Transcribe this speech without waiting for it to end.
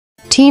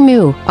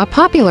Temu, a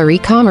popular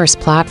e-commerce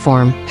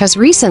platform, has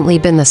recently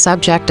been the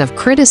subject of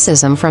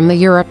criticism from the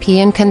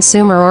European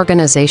consumer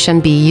organization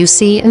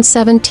BEUC and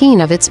 17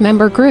 of its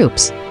member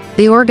groups.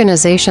 The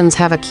organizations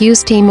have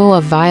accused Temu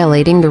of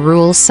violating the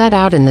rules set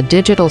out in the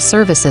Digital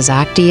Services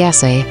Act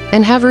 (DSA)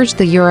 and have urged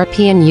the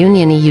European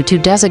Union (EU) to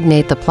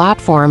designate the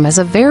platform as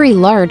a very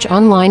large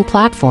online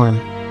platform,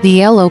 the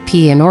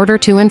VLOP, in order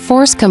to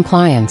enforce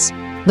compliance.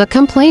 The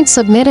complaint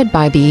submitted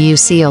by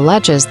BEUC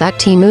alleges that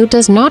Temu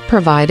does not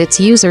provide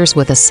its users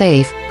with a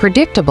safe,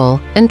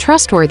 predictable, and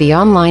trustworthy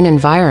online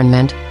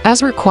environment,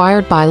 as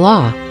required by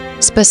law.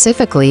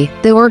 Specifically,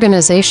 the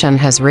organization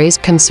has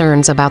raised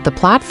concerns about the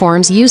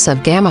platform's use of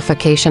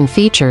gamification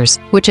features,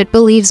 which it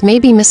believes may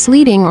be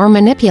misleading or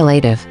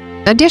manipulative.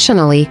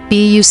 Additionally,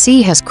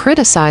 BEUC has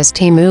criticized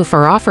Temu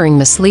for offering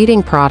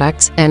misleading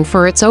products and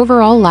for its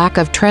overall lack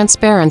of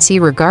transparency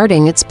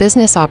regarding its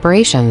business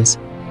operations.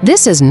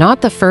 This is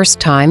not the first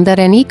time that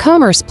an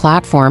e-commerce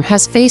platform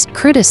has faced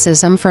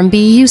criticism from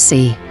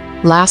BEUC.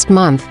 Last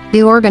month,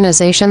 the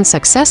organization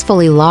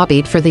successfully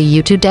lobbied for the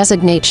EU to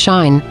designate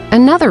Shein,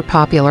 another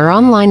popular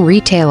online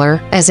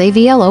retailer, as a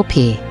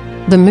VLOP.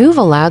 The move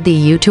allowed the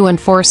EU to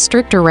enforce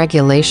stricter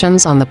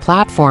regulations on the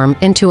platform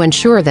and to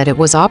ensure that it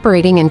was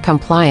operating in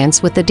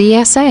compliance with the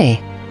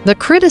DSA. The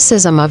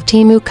criticism of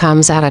Temu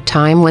comes at a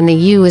time when the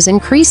EU is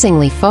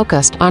increasingly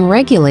focused on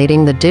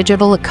regulating the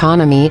digital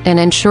economy and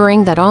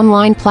ensuring that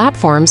online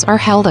platforms are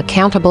held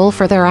accountable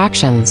for their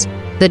actions.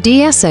 The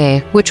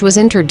DSA, which was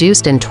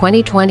introduced in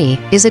 2020,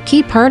 is a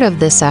key part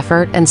of this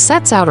effort and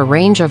sets out a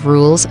range of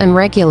rules and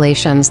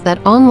regulations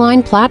that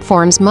online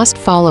platforms must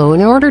follow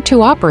in order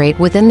to operate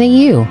within the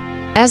EU.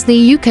 As the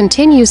EU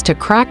continues to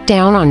crack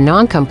down on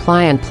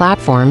non-compliant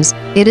platforms,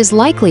 it is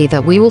likely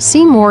that we will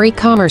see more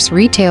e-commerce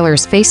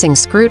retailers facing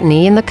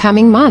scrutiny in the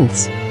coming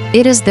months.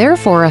 It is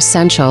therefore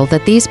essential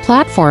that these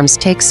platforms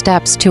take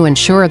steps to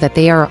ensure that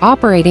they are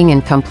operating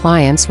in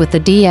compliance with the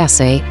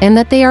DSA and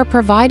that they are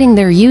providing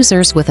their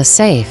users with a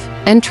safe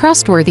and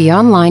trustworthy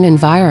online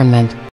environment.